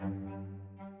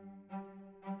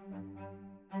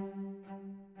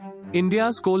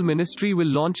India's coal ministry will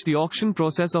launch the auction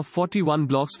process of 41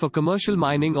 blocks for commercial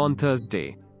mining on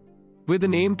Thursday, with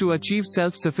an aim to achieve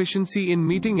self-sufficiency in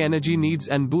meeting energy needs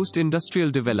and boost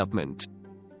industrial development.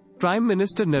 Prime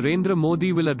Minister Narendra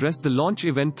Modi will address the launch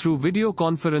event through video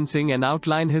conferencing and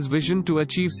outline his vision to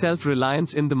achieve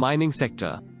self-reliance in the mining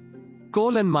sector.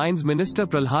 Coal and Mines Minister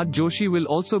Pralhad Joshi will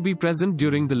also be present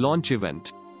during the launch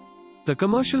event. The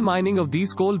commercial mining of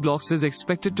these coal blocks is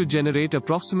expected to generate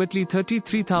approximately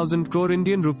 33,000 crore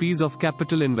Indian rupees of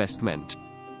capital investment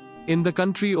in the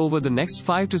country over the next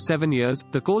 5 to 7 years,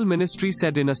 the coal ministry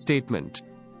said in a statement.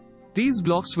 These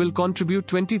blocks will contribute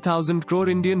 20,000 crore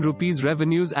Indian rupees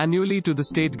revenues annually to the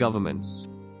state governments.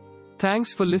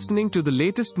 Thanks for listening to the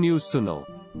latest news Suno.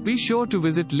 Be sure to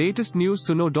visit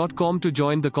latestnewsuno.com to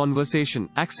join the conversation,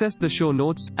 access the show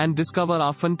notes, and discover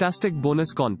our fantastic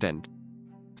bonus content.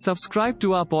 Subscribe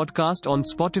to our podcast on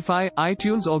Spotify,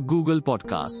 iTunes or Google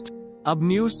Podcast. अब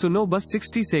news सुनो बस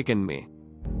 60 second में।